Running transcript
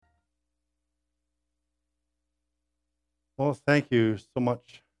Well, thank you so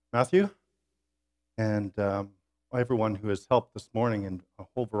much, Matthew, and everyone who has helped this morning in a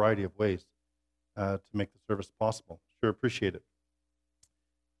whole variety of ways to make the service possible. Sure appreciate it.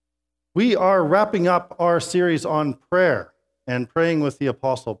 We are wrapping up our series on prayer and praying with the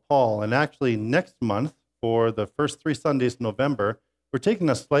Apostle Paul. And actually, next month, for the first 3 Sundays in November, we're taking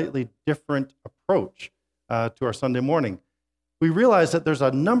a slightly different approach to our Sunday morning. We realize that there's a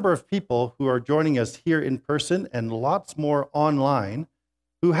number of people who are joining us here in person and lots more online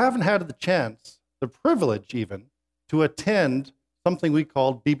who haven't had the chance, the privilege even, to attend something we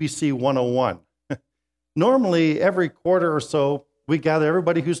call BBC 101. Normally, every quarter or so, we gather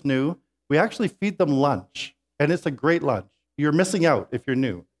everybody who's new. We actually feed them lunch, and it's a great lunch. You're missing out if you're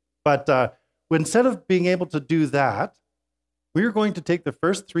new. But instead of being able to do that, we are going to take the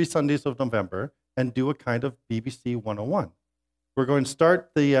first 3 Sundays of November and do a kind of BBC 101. We're going to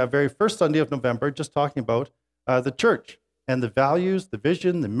start the very first Sunday of November just talking about the church and the values, the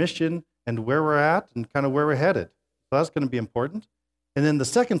vision, the mission, and where we're at and kind of where we're headed. So that's going to be important. And then the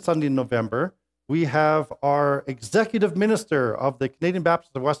second Sunday in November, we have our executive minister of the Canadian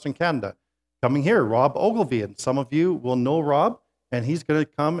Baptists of Western Canada coming here, Rob Ogilvie. And some of you will know Rob, and he's going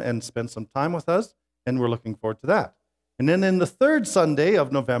to come and spend some time with us, and we're looking forward to that. And then in the third Sunday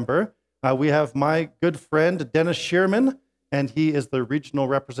of November, we have my good friend, Dennis Shearman, and he is the regional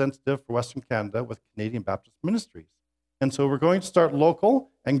representative for Western Canada with Canadian Baptist Ministries. And so we're going to start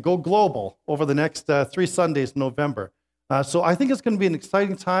local and go global over the next 3 Sundays in November. So I think it's going to be an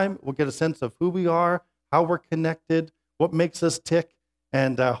exciting time. We'll get a sense of who we are, how we're connected, what makes us tick,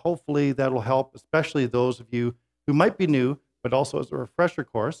 and hopefully that'll help, especially those of you who might be new, but also as a refresher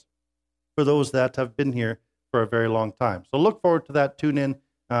course for those that have been here for a very long time. So look forward to that. Tune in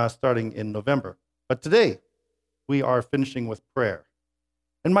starting in November. But today, we are finishing with prayer.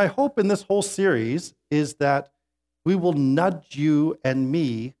 And my hope in this whole series is that we will nudge you and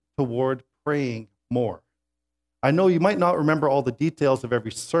me toward praying more. I know you might not remember all the details of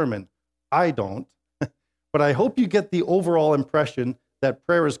every sermon. I don't. But I hope you get the overall impression that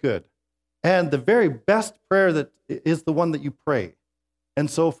prayer is good. And the very best prayer that is the one that you pray. And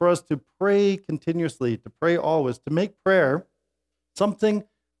so for us to pray continuously, to pray always, to make prayer something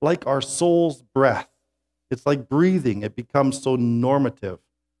like our soul's breath. It's like breathing. It becomes so normative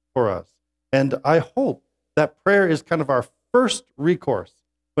for us. And I hope that prayer is kind of our first recourse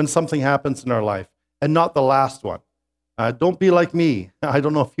when something happens in our life and not the last one. Don't be like me. I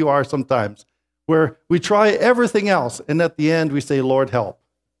don't know if you are sometimes, where we try everything else and at the end we say, Lord, help.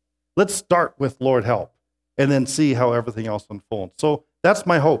 Let's start with Lord, help, and then see how everything else unfolds. So that's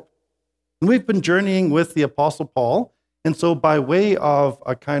my hope. And we've been journeying with the Apostle Paul. And so by way of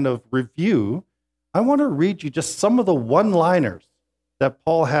a kind of review, I want to read you just some of the one-liners that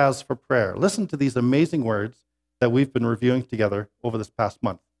Paul has for prayer. Listen to these amazing words that we've been reviewing together over this past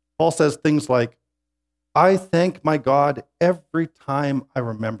month. Paul says things like, I thank my God every time I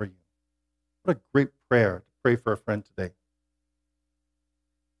remember you. What a great prayer to pray for a friend today.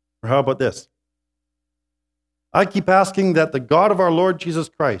 Or how about this? I keep asking that the God of our Lord Jesus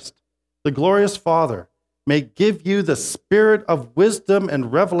Christ, the glorious Father, may give you the spirit of wisdom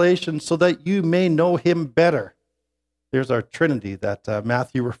and revelation so that you may know him better. There's our Trinity that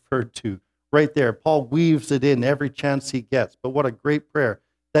Matthew referred to right there. Paul weaves it in every chance he gets. But what a great prayer,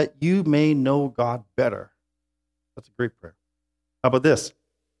 that you may know God better. That's a great prayer. How about this?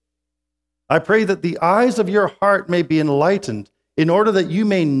 I pray that the eyes of your heart may be enlightened in order that you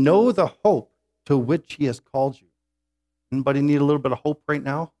may know the hope to which he has called you. Anybody need a little bit of hope right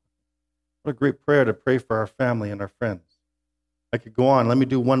now? What a great prayer to pray for our family and our friends. I could go on. Let me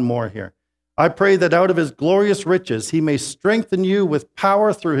do one more here. I pray that out of his glorious riches he may strengthen you with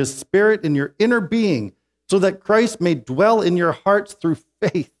power through his Spirit in your inner being, so that Christ may dwell in your hearts through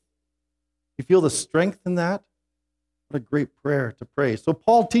faith. You feel the strength in that? What a great prayer to pray. So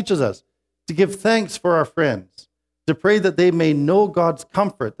Paul teaches us to give thanks for our friends, to pray that they may know God's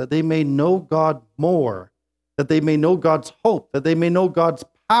comfort, that they may know God more, that they may know God's hope, that they may know God's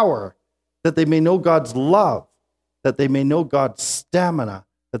power, that they may know God's love, that they may know God's stamina,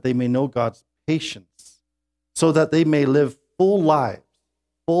 that they may know God's patience, so that they may live full lives,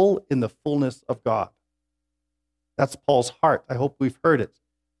 full in the fullness of God. That's Paul's heart. I hope we've heard it.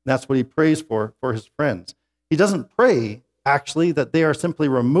 That's what he prays for his friends. He doesn't pray, actually, that they are simply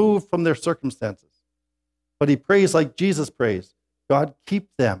removed from their circumstances, but he prays like Jesus prays, God, keep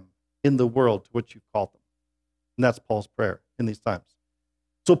them in the world to which you've called them. And that's Paul's prayer in these times.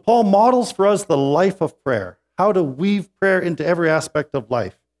 So Paul models for us the life of prayer, how to weave prayer into every aspect of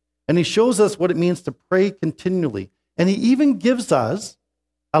life. And he shows us what it means to pray continually. And he even gives us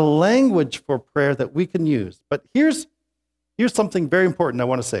a language for prayer that we can use. But here's here's something very important I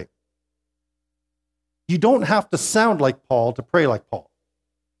want to say. You don't have to sound like Paul to pray like Paul.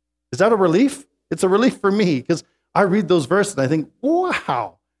 Is that a relief? It's a relief for me because I read those verses and I think,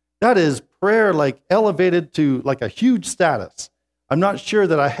 wow, that is prayer like elevated to like a huge status. I'm not sure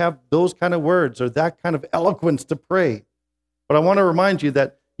that I have those kind of words or that kind of eloquence to pray. But I want to remind you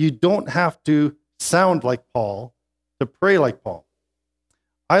that you don't have to sound like Paul to pray like Paul.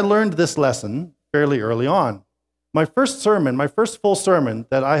 I learned this lesson fairly early on. My first full sermon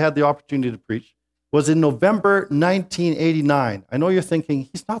that I had the opportunity to preach was in November 1989. I know you're thinking,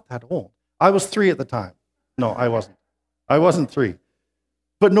 he's not that old. I was 3 at the time. No, I wasn't. I wasn't 3.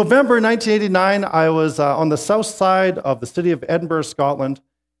 But November 1989, I was on the south side of the city of Edinburgh, Scotland,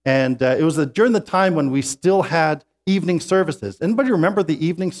 and it was during the time when we still had evening services. Anybody remember the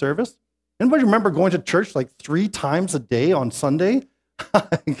evening service? Anybody remember going to church like 3 times a day on Sunday?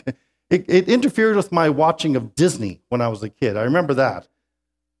 It interfered with my watching of Disney when I was a kid. I remember that.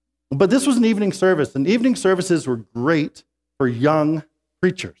 But this was an evening service, and evening services were great for young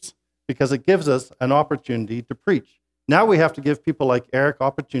preachers because it gives us an opportunity to preach. Now we have to give people like Eric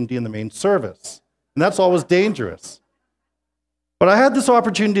opportunity in the main service, and that's always dangerous. But I had this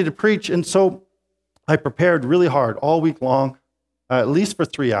opportunity to preach, and so I prepared really hard all week long, at least for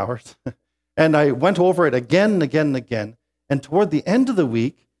 3 hours, and I went over it again and again and again, and toward the end of the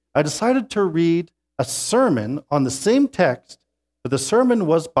week, I decided to read a sermon on the same text, but the sermon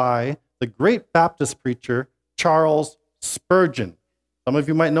was by the great Baptist preacher, Charles Spurgeon. Some of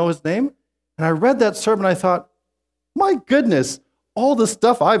you might know his name. And I read that sermon, I thought, my goodness, all the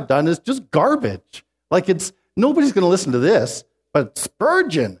stuff I've done is just garbage. Like nobody's going to listen to this, but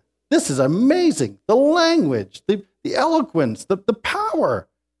Spurgeon, this is amazing. The language, the eloquence, the power.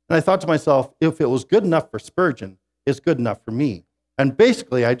 And I thought to myself, if it was good enough for Spurgeon, it's good enough for me. And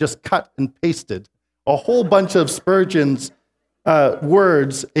basically, I just cut and pasted a whole bunch of Spurgeon's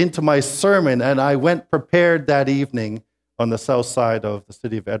words into my sermon, and I went prepared that evening on the south side of the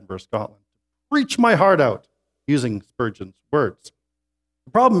city of Edinburgh, Scotland, to preach my heart out using Spurgeon's words.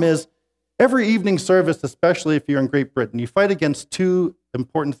 The problem is, every evening service, especially if you're in Great Britain, you fight against 2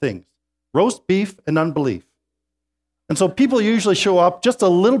 important things: roast beef and unbelief. And so people usually show up just a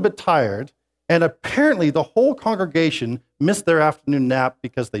little bit tired, and apparently the whole congregation missed their afternoon nap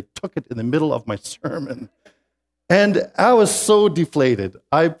because they took it in the middle of my sermon. And I was so deflated.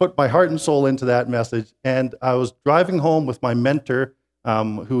 I put my heart and soul into that message, and I was driving home with my mentor,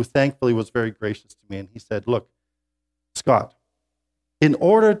 who thankfully was very gracious to me, and he said, look, Scott, in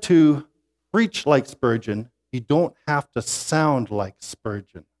order to preach like Spurgeon, you don't have to sound like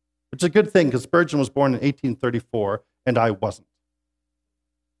Spurgeon, which is a good thing because Spurgeon was born in 1834, and I wasn't.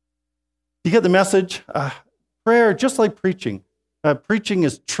 You get the message? Prayer, just like preaching. Preaching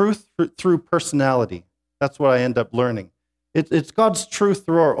is truth through personality. That's what I end up learning. It's God's truth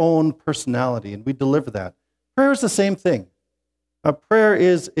through our own personality, and we deliver that. Prayer is the same thing. Prayer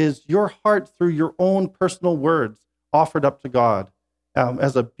is your heart through your own personal words offered up to God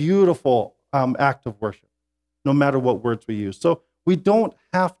as a beautiful act of worship, no matter what words we use. So we don't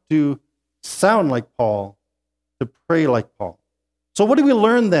have to sound like Paul to pray like Paul. So what do we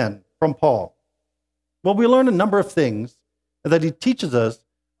learn then from Paul? Well, we learn a number of things that he teaches us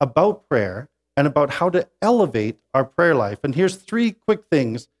about prayer and about how to elevate our prayer life. And here's 3 quick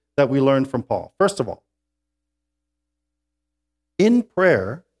things that we learned from Paul. First of all, in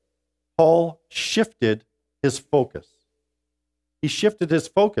prayer, Paul shifted his focus. He shifted his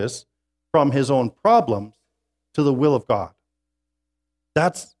focus from his own problems to the will of God.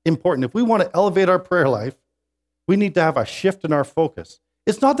 That's important. If we want to elevate our prayer life, we need to have a shift in our focus.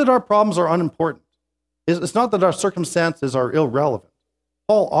 It's not that our problems are unimportant. It's not that our circumstances are irrelevant.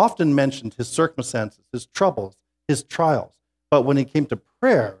 Paul often mentioned his circumstances, his troubles, his trials. But when it came to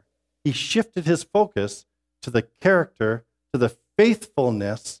prayer, he shifted his focus to the character, to the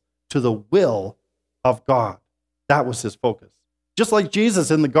faithfulness, to the will of God. That was his focus. Just like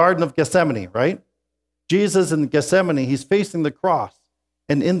Jesus in the Garden of Gethsemane, right? Jesus in Gethsemane, he's facing the cross.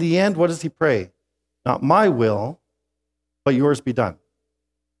 And in the end, what does he pray? Not my will, but yours be done.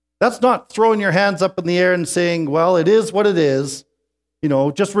 That's not throwing your hands up in the air and saying, well, it is what it is.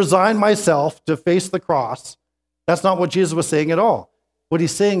 Just resign myself to face the cross. That's not what Jesus was saying at all. What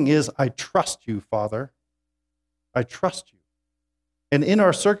he's saying is, I trust you, Father. I trust you. And in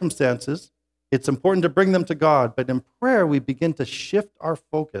our circumstances, it's important to bring them to God. But in prayer, we begin to shift our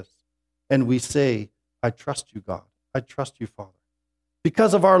focus and we say, I trust you, God. I trust you, Father.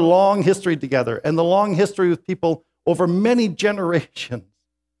 Because of our long history together and the long history with people over many generations,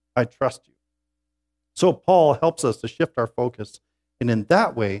 I trust you. So Paul helps us to shift our focus. And in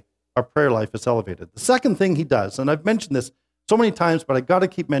that way, our prayer life is elevated. The second thing he does, and I've mentioned this so many times, but I got to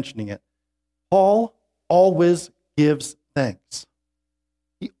keep mentioning it. Paul always gives thanks.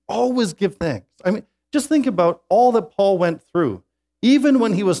 He always gives thanks. I mean, just think about all that Paul went through. Even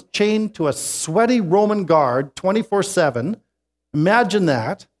when he was chained to a sweaty Roman guard 24/7, imagine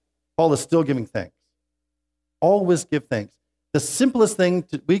that, Paul is still giving thanks. Always give thanks. The simplest thing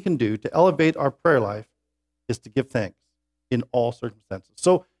we can do to elevate our prayer life is to give thanks in all circumstances.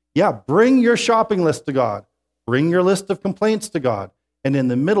 So, yeah, bring your shopping list to God. Bring your list of complaints to God. And in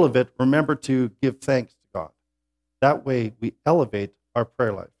the middle of it, remember to give thanks to God. That way, we elevate our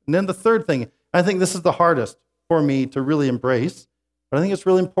prayer life. And then the third thing, I think this is the hardest for me to really embrace, but I think it's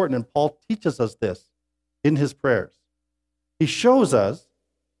really important, and Paul teaches us this in his prayers. He shows us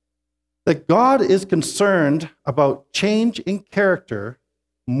that God is concerned about change in character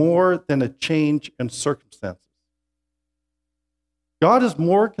more than a change in circumstances. God is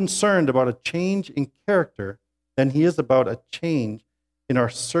more concerned about a change in character than he is about a change in our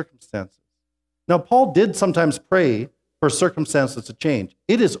circumstances. Now, Paul did sometimes pray for circumstances to change.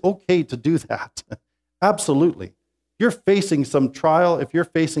 It is okay to do that. Absolutely. If you're facing some trial, if you're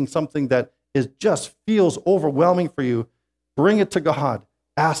facing something that just feels overwhelming for you, bring it to God.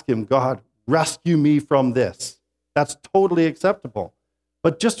 Ask him, God, rescue me from this. That's totally acceptable.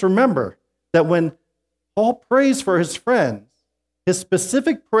 But just remember that when Paul prays for his friends, his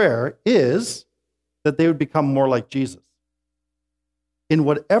specific prayer is that they would become more like Jesus. In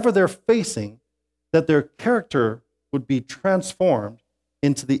whatever they're facing, that their character would be transformed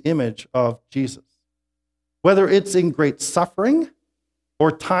into the image of Jesus. Whether it's in great suffering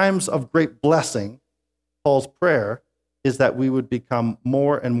or times of great blessing, Paul's prayer is that we would become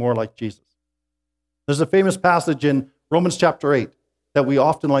more and more like Jesus. There's a famous passage in Romans chapter 8 that we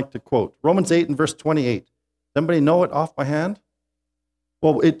often like to quote. Romans 8 and verse 28. Does anybody know it off by hand?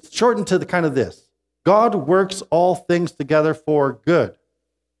 Well, it's shortened to the kind of this. God works all things together for good.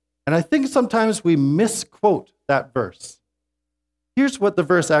 And I think sometimes we misquote that verse. Here's what the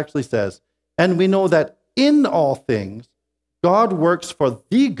verse actually says. And we know that in all things, God works for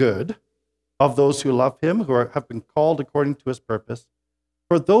the good of those who love him, who have been called according to his purpose.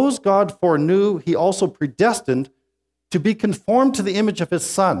 For those God foreknew, he also predestined to be conformed to the image of his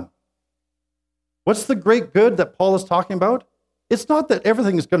Son. What's the great good that Paul is talking about? It's not that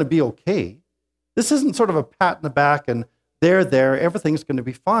everything is going to be okay. This isn't sort of a pat in the back and there, everything's going to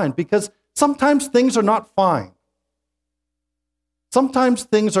be fine, because sometimes things are not fine. Sometimes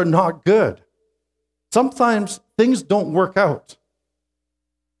things are not good. Sometimes things don't work out.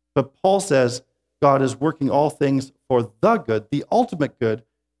 But Paul says God is working all things for the good, the ultimate good,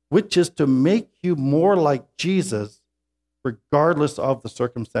 which is to make you more like Jesus regardless of the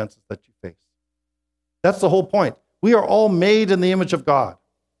circumstances that you face. That's the whole point. We are all made in the image of God.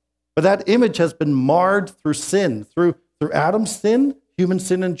 But that image has been marred through sin, through Adam's sin, human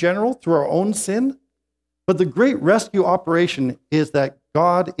sin in general, through our own sin. But the great rescue operation is that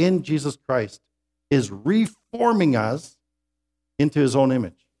God in Jesus Christ is reforming us into his own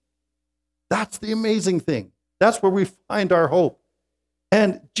image. That's the amazing thing. That's where we find our hope.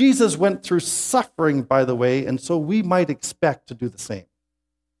 And Jesus went through suffering, by the way, and so we might expect to do the same.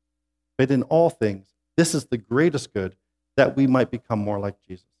 But in all things, this is the greatest good, that we might become more like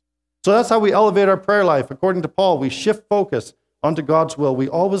Jesus. So that's how we elevate our prayer life. According to Paul, we shift focus onto God's will. We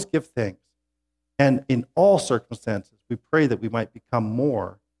always give thanks. And in all circumstances, we pray that we might become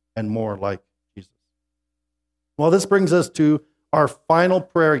more and more like Jesus. Well, this brings us to our final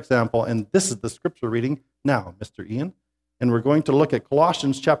prayer example, and this is the scripture reading now, Mr. Ian. And we're going to look at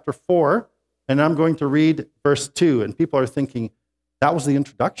Colossians chapter 4, and I'm going to read verse 2. And people are thinking, that was the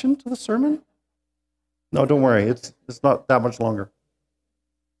introduction to the sermon? No, don't worry. It's not that much longer.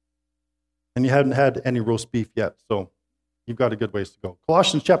 And you haven't had any roast beef yet, so you've got a good ways to go.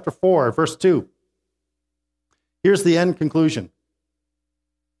 Colossians chapter 4, verse 2. Here's the end conclusion.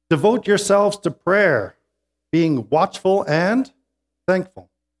 Devote yourselves to prayer, being watchful and thankful.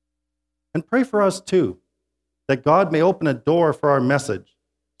 And pray for us too, that God may open a door for our message,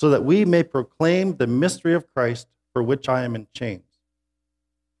 so that we may proclaim the mystery of Christ, for which I am in chains.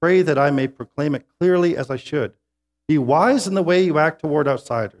 Pray that I may proclaim it clearly as I should. Be wise in the way you act toward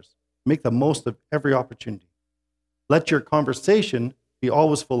outsiders. Make the most of every opportunity. Let your conversation be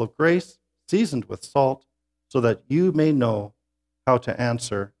always full of grace, seasoned with salt, so that you may know how to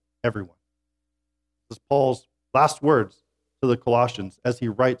answer everyone. This is Paul's last words to the Colossians as he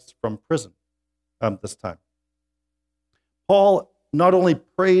writes from prison this time. Paul not only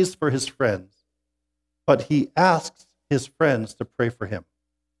prays for his friends, but he asks his friends to pray for him.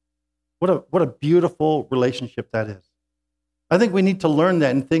 What a beautiful relationship that is. I think we need to learn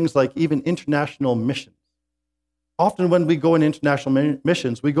that in things like even international missions. Often when we go in international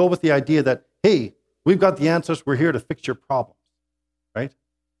missions, we go with the idea that, hey, we've got the answers, we're here to fix your problems, right?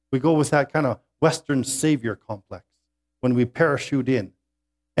 We go with that kind of Western savior complex when we parachute in.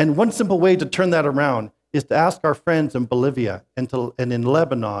 And one simple way to turn that around is to ask our friends in Bolivia and in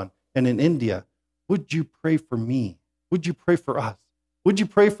Lebanon and in India, would you pray for me? Would you pray for us? Would you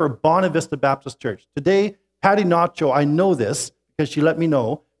pray for Bonavista Baptist Church? Today, Patty Nacho, I know this because she let me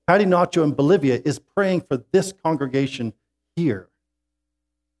know, Patty Nacho in Bolivia is praying for this congregation here.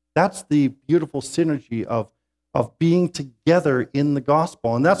 That's the beautiful synergy of being together in the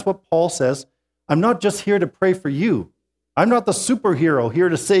gospel. And that's what Paul says, I'm not just here to pray for you. I'm not the superhero here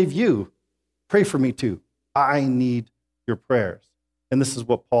to save you. Pray for me too. I need your prayers. And this is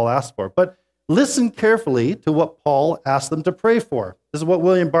what Paul asked for. But listen carefully to what Paul asked them to pray for. This is what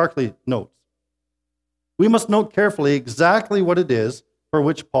William Barclay notes. We must note carefully exactly what it is for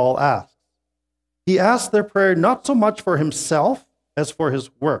which Paul asks. He asked their prayer not so much for himself as for his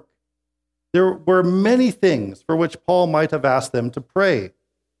work. There were many things for which Paul might have asked them to pray.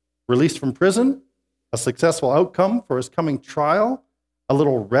 Release from prison, a successful outcome for his coming trial, a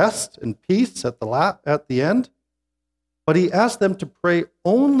little rest and peace at the end. But he asked them to pray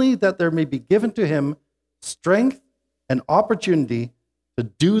only that there may be given to him strength and opportunity to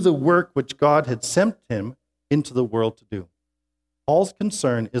do the work which God had sent him into the world to do. Paul's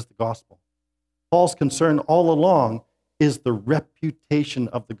concern is the gospel. Paul's concern all along is the reputation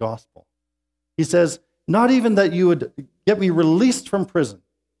of the gospel. He says, not even that you would get me released from prison,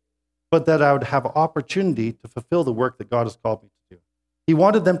 but that I would have opportunity to fulfill the work that God has called me to do. He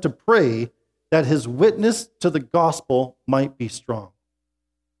wanted them to pray that his witness to the gospel might be strong.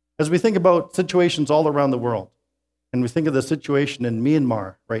 As we think about situations all around the world, and we think of the situation in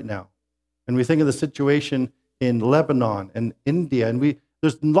Myanmar right now, and we think of the situation in Lebanon and India, and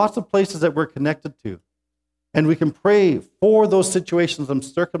there's lots of places that we're connected to. And we can pray for those situations and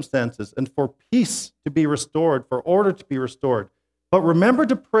circumstances and for peace to be restored, for order to be restored. But remember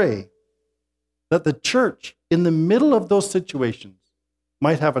to pray that the church, in the middle of those situations,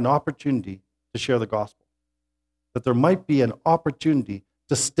 might have an opportunity to share the gospel. That there might be an opportunity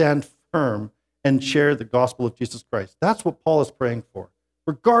to stand firm and share the gospel of Jesus Christ. That's what Paul is praying for.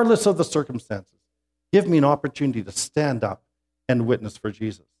 Regardless of the circumstances, give me an opportunity to stand up and witness for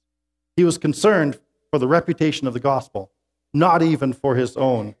Jesus. He was concerned for the reputation of the gospel, not even for his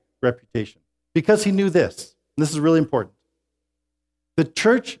own reputation. Because he knew this, and this is really important. The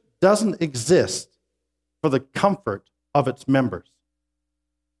church doesn't exist for the comfort of its members.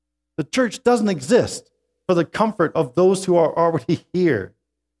 The church doesn't exist for the comfort of those who are already here.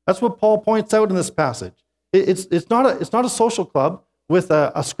 That's what Paul points out in this passage. It's not a social club with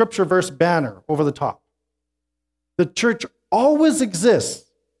a scripture verse banner over the top. The church always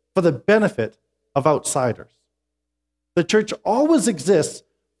exists for the benefit of outsiders. The church always exists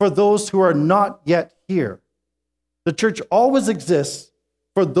for those who are not yet here. The church always exists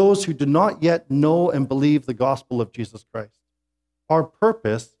for those who do not yet know and believe the gospel of Jesus Christ. Our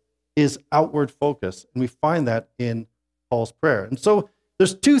purpose is outward focus, and we find that in Paul's prayer. And so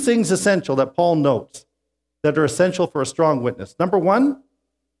there's two things essential that Paul notes that are essential for a strong witness. Number one,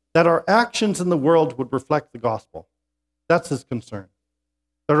 that our actions in the world would reflect the gospel. That's his concern.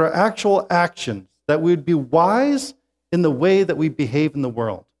 That our actual actions, that we would be wise in the way that we behave in the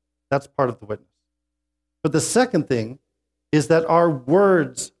world. That's part of the witness. But the second thing is that our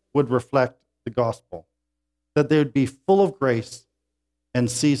words would reflect the gospel, that they would be full of grace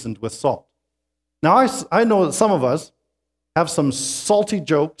and seasoned with salt. Now, I know that some of us have some salty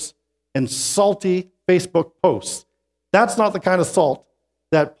jokes and salty Facebook posts. That's not the kind of salt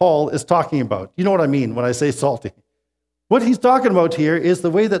that Paul is talking about. You know what I mean when I say salty. What he's talking about here is the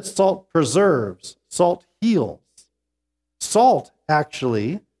way that salt preserves, salt heals. Salt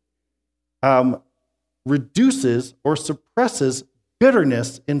actually reduces or suppresses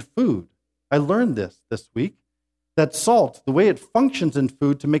bitterness in food. I learned this week, that salt, the way it functions in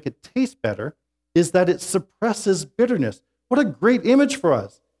food to make it taste better, is that it suppresses bitterness. What a great image for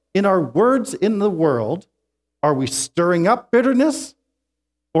us. In our words in the world, are we stirring up bitterness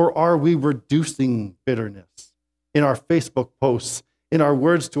or are we reducing bitterness? In our Facebook posts, in our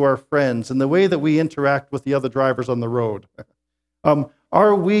words to our friends, in the way that we interact with the other drivers on the road.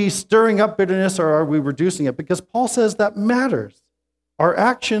 Are we stirring up bitterness or are we reducing it? Because Paul says that matters. Our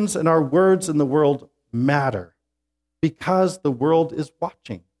actions and our words in the world matter because the world is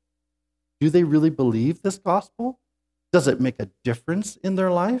watching. Do they really believe this gospel? Does it make a difference in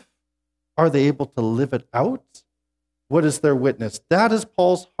their life? Are they able to live it out? What is their witness? That is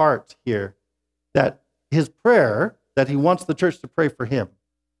Paul's heart here. That his prayer that he wants the church to pray for him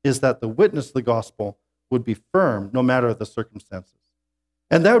is that the witness of the gospel would be firm no matter the circumstances.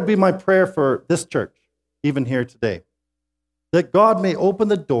 And that would be my prayer for this church, even here today, that God may open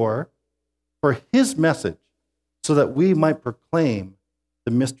the door for his message so that we might proclaim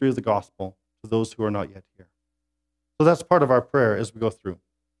the mystery of the gospel to those who are not yet here. So that's part of our prayer as we go through.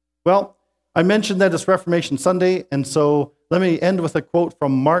 Well, I mentioned that it's Reformation Sunday, and so let me end with a quote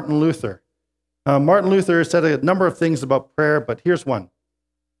from Martin Luther. Martin Luther said a number of things about prayer, but here's one.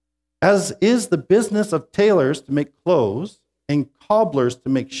 As is the business of tailors to make clothes and cobblers to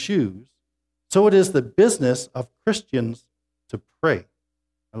make shoes, so it is the business of Christians to pray.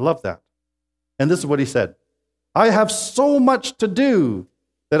 I love that. And this is what he said. I have so much to do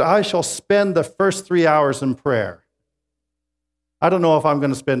that I shall spend the first 3 hours in prayer. I don't know if I'm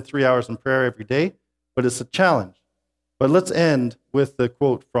going to spend 3 hours in prayer every day, but it's a challenge. But let's end with the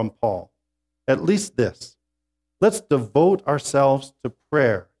quote from Paul. At least this. Let's devote ourselves to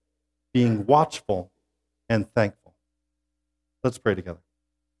prayer, being watchful and thankful. Let's pray together.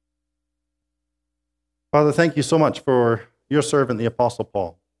 Father, thank you so much for your servant, the Apostle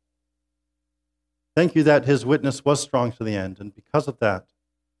Paul. Thank you that his witness was strong to the end, and because of that,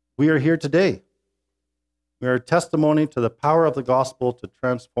 we are here today. We are a testimony to the power of the gospel to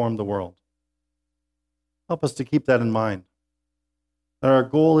transform the world. Help us to keep that in mind. That our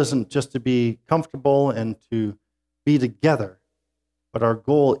goal isn't just to be comfortable and to be together, but our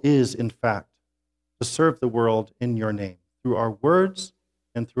goal is, in fact, to serve the world in your name, through our words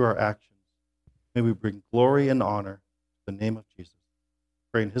and through our actions. May we bring glory and honor to the name of Jesus.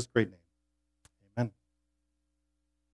 Pray in his great name.